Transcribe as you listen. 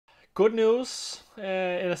Good news, in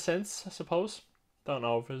a sense, I suppose. Don't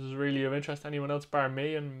know if this is really of interest to anyone else bar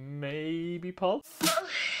me and maybe Paul.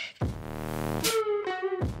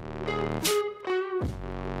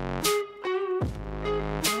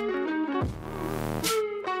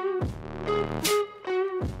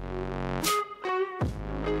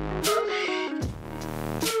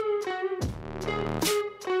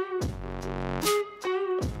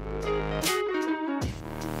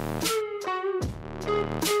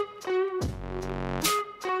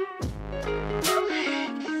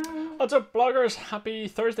 What's up, bloggers? Happy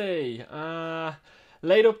Thursday.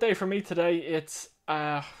 Late update for me today. It's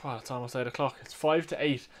it's almost 8 o'clock. It's 5 to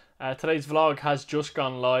 8. Today's vlog has just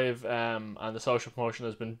gone live, and the social promotion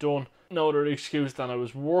has been done. No other excuse than I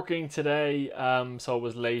was working today, so it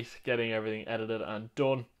was late getting everything edited and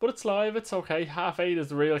done. But it's live, it's okay. 8:30 is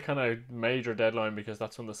the real kind of major deadline because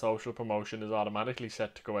that's when the social promotion is automatically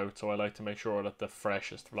set to go out, so I like to make sure that the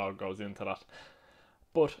freshest vlog goes into that.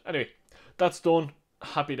 But anyway, that's done.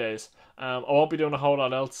 Happy days. I won't be doing a whole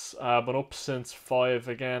lot else. Been up since 5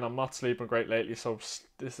 again. I'm not sleeping great lately, so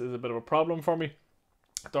this is a bit of a problem for me.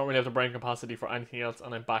 Don't really have the brain capacity for anything else,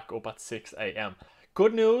 and I'm back up at 6 a.m.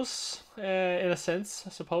 Good news, in a sense, I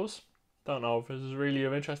suppose. Don't know if this is really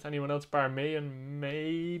of interest to anyone else bar me and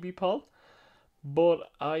maybe Paul. But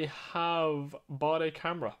I have bought a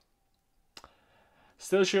camera.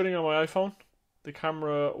 Still shooting on my iPhone. The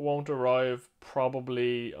camera won't arrive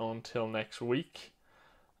probably until next week.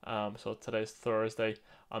 So today's Thursday.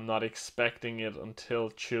 I'm not expecting it until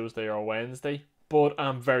Tuesday or Wednesday. But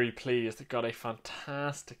I'm very pleased. I got a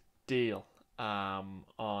fantastic deal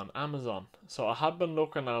on Amazon. So I had been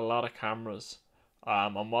looking at a lot of cameras. I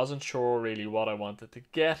wasn't sure really what I wanted to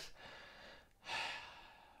get.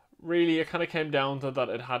 Really, it kind of came down to that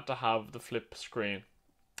it had to have the flip screen.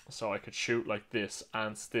 So I could shoot like this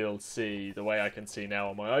and still see the way I can see now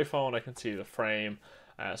on my iPhone. I can see the frame.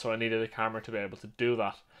 So I needed a camera to be able to do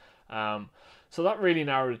that. So that really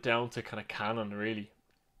narrowed it down to kind of Canon, really.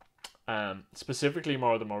 Specifically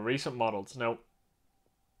more the more recent models. Now,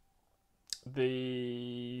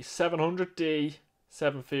 the 700D,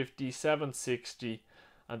 750, 760,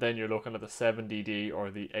 and then you're looking at the 70D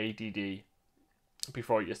or the 80D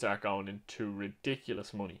before you start going into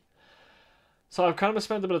ridiculous money. So I've kind of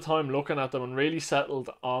spent a bit of time looking at them and really settled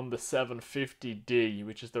on the 750D,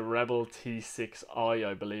 which is the Rebel T6i,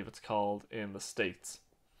 I believe it's called in the States.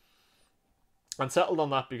 And settled on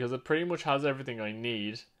that because it pretty much has everything I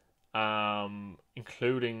need,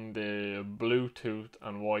 including the Bluetooth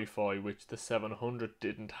and Wi-Fi, which the 700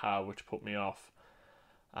 didn't have, which put me off.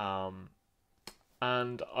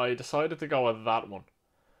 And I decided to go with that one.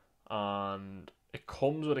 And it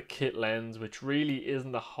comes with a kit lens, which really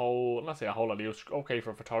isn't not say a whole lot of use. Okay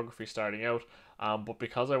for photography starting out, but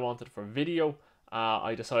because I wanted it for video,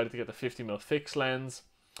 I decided to get the 50mm fixed lens.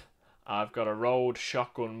 I've got a Rode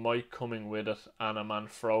shotgun mic coming with it, and a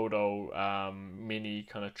Manfrotto mini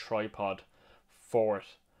kind of tripod for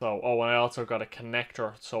it. So, and I also got a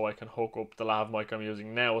connector so I can hook up the lav mic I'm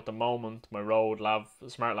using now at the moment, my Rode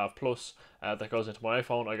Smart Lav Plus, that goes into my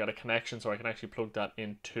iPhone. I got a connection so I can actually plug that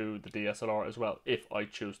into the DSLR as well, if I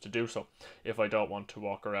choose to do so, if I don't want to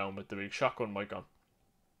walk around with the big shotgun mic on.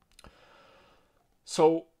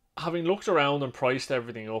 So, having looked around and priced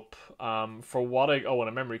everything up, for what and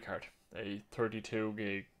a memory card, a 32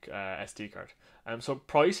 gig SD card. So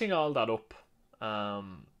pricing all that up,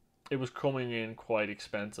 it was coming in quite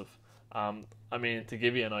expensive. I mean, to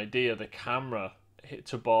give you an idea, the camera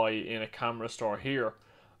to buy in a camera store here,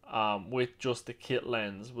 with just the kit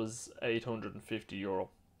lens, was €850.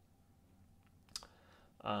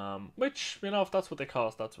 Which, you know, if that's what they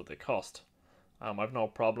cost, that's what they cost. I've no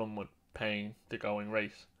problem with paying the going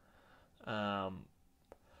rate.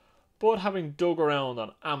 But having dug around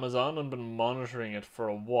on Amazon and been monitoring it for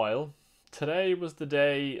a while, today was the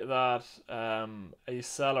day that a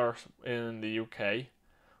seller in the UK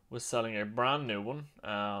was selling a brand new one.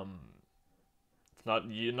 It's not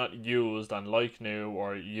used and like new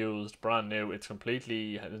or used brand new. It's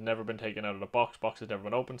completely, has never been taken out of the box. Box has never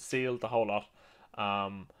been opened, sealed, the whole lot.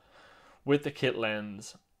 With the kit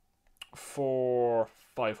lens for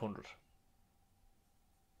 500,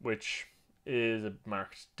 which is a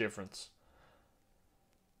marked difference.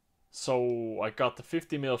 So I got the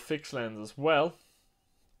 50mm fixed lens as well,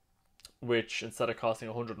 which instead of costing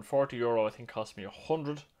 €140, I think cost me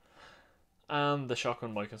 100, and the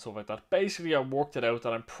shotgun mic and stuff like that. Basically, I worked it out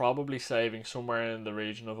that I'm probably saving somewhere in the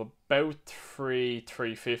region of about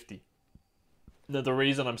 $350. Now, the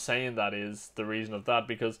reason I'm saying that is the reason of that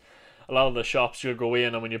because a lot of the shops you'll go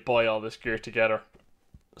in and when you buy all this gear together,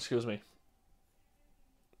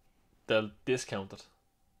 they'll discount it.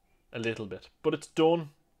 a little bit, but it's done.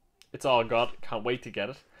 It's all got. Can't wait to get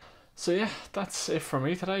it. So yeah, that's it for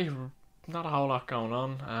me today. Not a whole lot going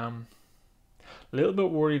on. A little bit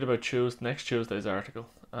worried about next Tuesday's article.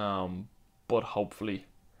 But hopefully,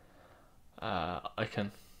 I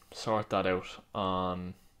can sort that out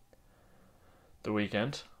on the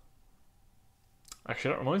weekend.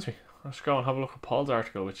 Actually, that reminds me. Let's go and have a look at Paul's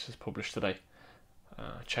article, which is published today.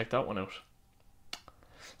 Check that one out.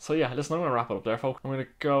 So yeah, listen, I'm going to wrap it up there, folks. I'm going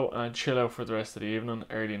to go and chill out for the rest of the evening.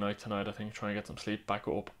 Early night tonight, I think. Try and get some sleep. Back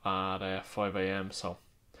up at 5 a.m. So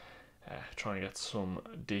try and get some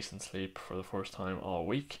decent sleep for the first time all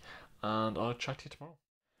week. And I'll chat to you tomorrow.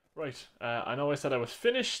 Right, I know I said I was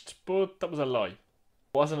finished, but that was a lie. It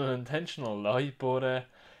wasn't an intentional lie, but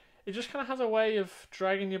it just kind of has a way of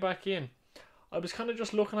dragging you back in. I was kind of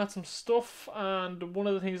just looking at some stuff, and one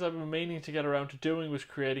of the things I've been meaning to get around to doing was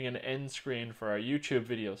creating an end screen for our YouTube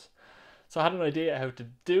videos. So I had an idea how to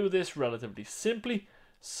do this relatively simply.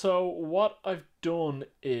 So what I've done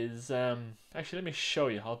is, actually let me show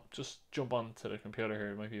you. I'll just jump onto the computer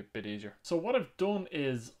here, it might be a bit easier. So what I've done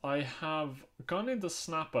is I have gone into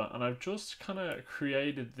Snappa and I've just kind of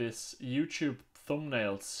created this YouTube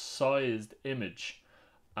thumbnail sized image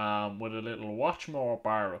with a little watch more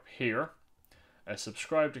bar up here.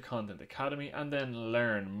 Subscribe to Content Academy, and then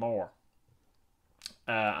learn more.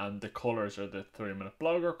 And the colours are the 3-minute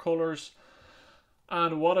blogger colours.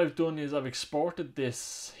 And what I've done is I've exported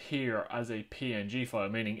this here as a PNG file,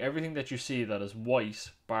 meaning everything that you see that is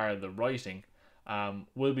white, bar the writing,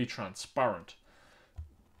 will be transparent.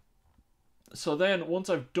 So then once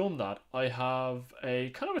I've done that, I have a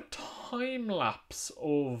kind of a time lapse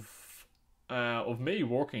of me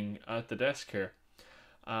working at the desk here.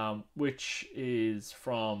 Which is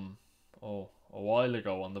from a while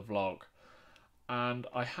ago on the vlog, and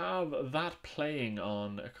I have that playing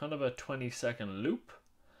on a kind of a 20-second loop,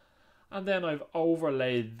 and then I've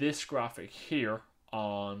overlaid this graphic here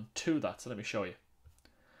on to that. So let me show you.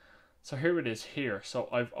 So here it is here. So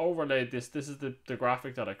I've overlaid this. This is the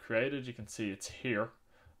graphic that I created. You can see it's here.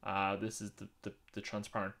 This is the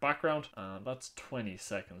transparent background, and that's 20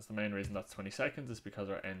 seconds. The main reason that's 20 seconds is because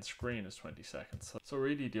our end screen is 20 seconds. So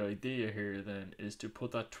really the idea here then is to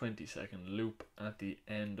put that 20-second loop at the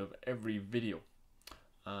end of every video,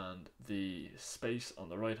 and the space on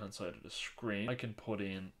the right hand side of the screen I can put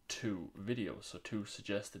in 2 videos, so 2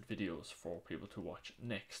 suggested videos for people to watch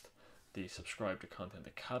next. The subscribe to Content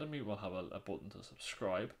Academy will have a button to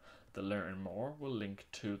subscribe. The learn more will link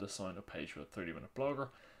to the sign up page for the 30-minute blogger.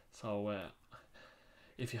 So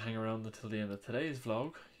if you hang around until the end of today's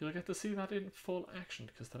vlog, you'll get to see that in full action,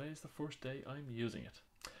 because today is the first day I'm using it.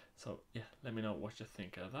 So yeah, let me know what you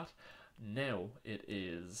think of that. Now it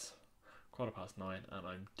is 9:15 and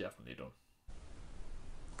I'm definitely done.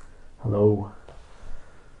 Hello.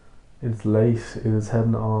 It's late. It is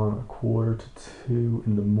heading on 1:45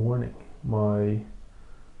 in the morning. My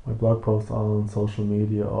blog post on social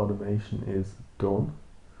media automation is done.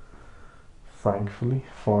 Thankfully,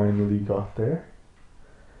 finally got there.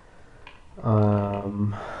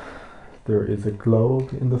 There is a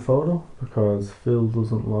globe in the photo because Phil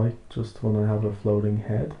doesn't like just when I have a floating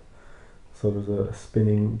head. So there's a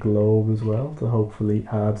spinning globe as well to hopefully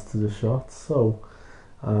add to the shots. So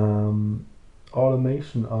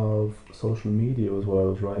automation of social media was what I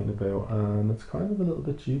was writing about, and it's kind of a little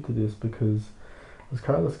bit due to this because, as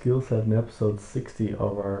Carlos Gill said in episode 60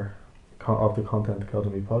 of the Content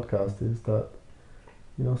Academy podcast, is that,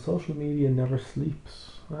 you know, social media never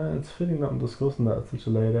sleeps. It's fitting that I'm discussing that at such a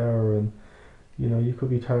late hour, and you know, you could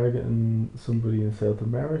be targeting somebody in South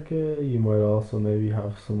America. You might also maybe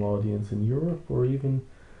have some audience in Europe, or even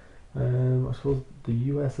I suppose the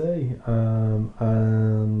USA,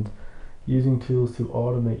 and using tools to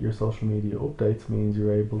automate your social media updates means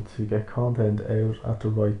you're able to get content out at the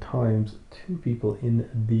right times to people in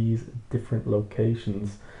these different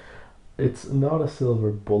locations. It's not a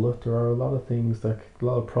silver bullet. There are a lot of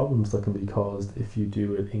problems that can be caused if you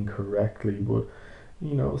do it incorrectly, but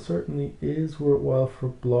you know, certainly is worthwhile for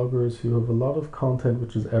bloggers who have a lot of content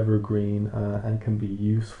which is evergreen and can be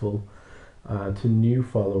useful to new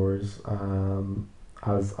followers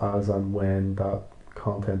as and when that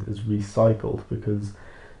content is recycled. Because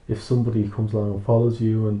if somebody comes along and follows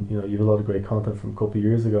you, and you know, you have a lot of great content from a couple of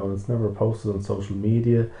years ago and it's never posted on social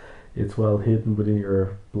media, it's well hidden within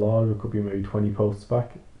your blog, it could be maybe 20 posts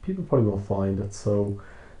back, people probably won't find it. So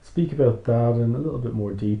speak about that in a little bit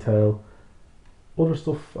more detail. Other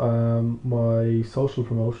stuff, my social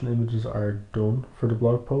promotion images are done for the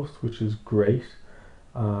blog post, which is great.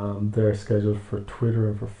 They're scheduled for Twitter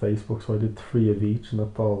and for Facebook, so I did 3 of each and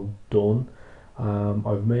that's all done.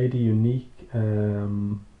 I've made a unique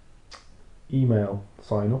email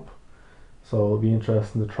sign up. So it'll be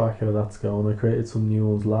interesting to track how that's going. I created some new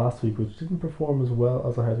ones last week which didn't perform as well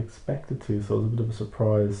as I had expected to, so it was a bit of a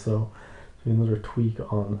surprise. So another tweak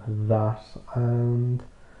on that, and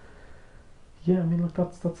yeah, I mean, look,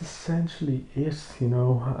 that's essentially it.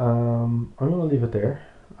 I'm gonna leave it there.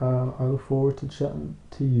 I look forward to chatting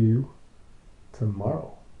to you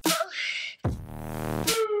tomorrow.